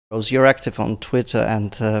You're active on Twitter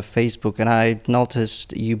and Facebook, and I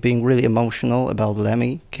noticed you being really emotional about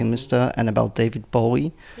Lemmy, Kilmistera, and about David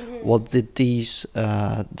Bowie. What did these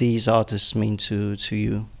artists mean to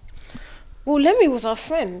you? Well, Lemmy was our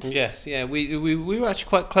friend. Yes, yeah, we were actually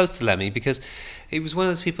quite close to Lemmy because he was one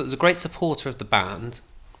of those people that was a great supporter of the band,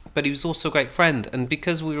 but he was also a great friend. And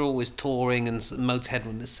because we were always touring and Motorhead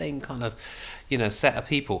were the same kind of, set of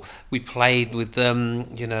people, we played with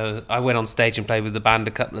them. I went on stage and played with the band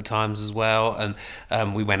a couple of times as well,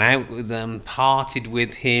 and we went out with them, partied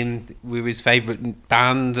with him. We were his favourite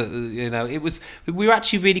band. We were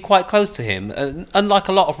actually really quite close to him. Unlike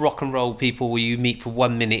a lot of rock and roll people, where you meet for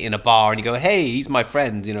 1 minute in a bar and you go, "Hey, he's my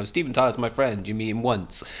friend." Steven Tyler's my friend. You meet him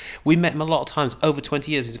once. We met him a lot of times over 20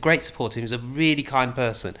 years. He's a great supporter. He was a really kind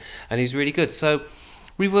person, and he's really good. So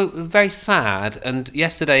we were very sad, and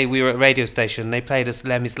yesterday we were at a radio station and they played us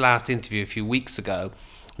Lemmy's last interview a few weeks ago,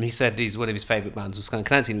 and he said one of his favourite bands was Skunk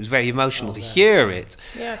Anansie, and it was very emotional to hear it.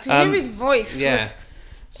 Yeah, to hear his voice was...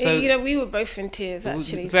 So, we were both in tears,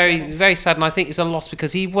 actually. Very sad, and I think it's a loss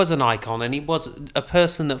because he was an icon, and he was a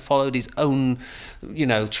person that followed his own,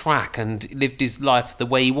 track and lived his life the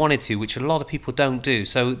way he wanted to, which a lot of people don't do.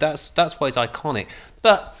 So that's why he's iconic.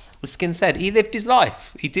 But as Skin said, he lived his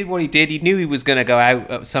life. He did what he did. He knew he was going to go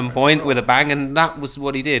out at some point with a bang, and that was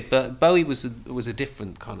what he did. But Bowie was a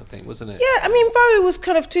different kind of thing, wasn't it? Yeah, I mean, Bowie was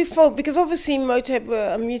kind of twofold because obviously Motorhead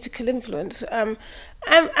were a musical influence, and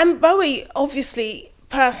Bowie obviously.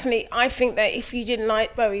 Personally, I think that if you didn't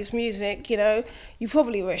like Bowie's music, you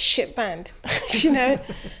probably were a shit band. He's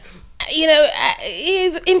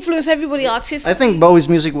influenced everybody artistically. I think Bowie's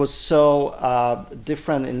music was so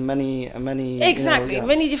different in many. Exactly,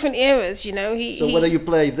 many different eras. So whether you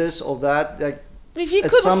play this or that, if you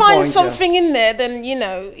couldn't find something in there, then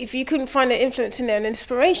if you couldn't find an influence in there, an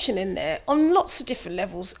inspiration in there, on lots of different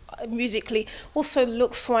levels, musically, also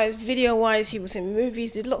looks-wise, video-wise, he was in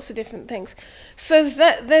movies, did lots of different things. So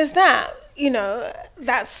there's that.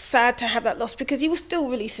 That's sad to have that loss because he was still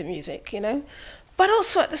releasing music. But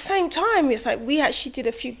also at the same time, it's like we actually did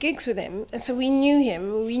a few gigs with him, and so we knew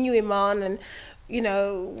him on, and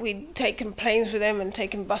we'd taken planes with him and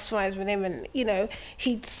taken bus rides with him, and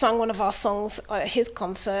he'd sung one of our songs at his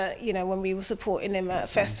concert, when we were supporting him at a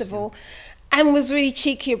festival, and was really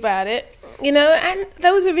cheeky about it, and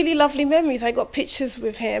those are really lovely memories. I got pictures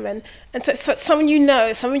with him, and so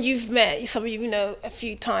someone someone you've met, someone a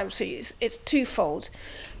few times, so it's twofold,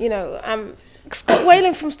 Scott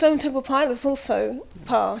Weiland from Stone Temple Pilots also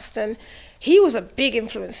passed, and he was a big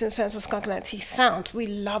influence in the sense of Skunk Anansie's sound. We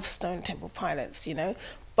love Stone Temple Pilots,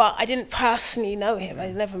 but I didn't personally know him.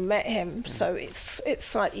 I never met him, so it's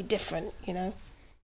slightly different,